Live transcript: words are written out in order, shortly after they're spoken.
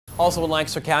Also in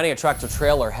Lancaster County, a tractor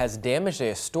trailer has damaged a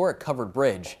historic covered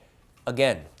bridge.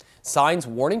 Again, signs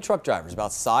warning truck drivers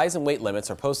about size and weight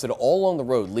limits are posted all along the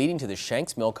road leading to the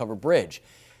Shanks Mill covered bridge.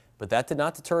 But that did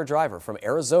not deter a driver from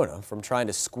Arizona from trying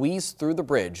to squeeze through the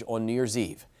bridge on New Year's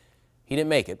Eve. He didn't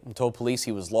make it and told police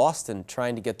he was lost and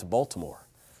trying to get to Baltimore.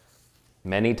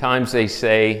 Many times they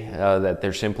say that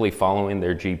they're simply following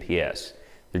their GPS.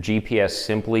 Their GPS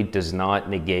simply does not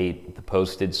negate the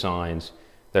posted signs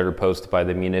that are posted by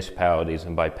the municipalities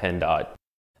and by PennDOT.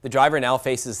 The driver now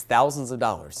faces thousands of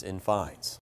dollars in fines.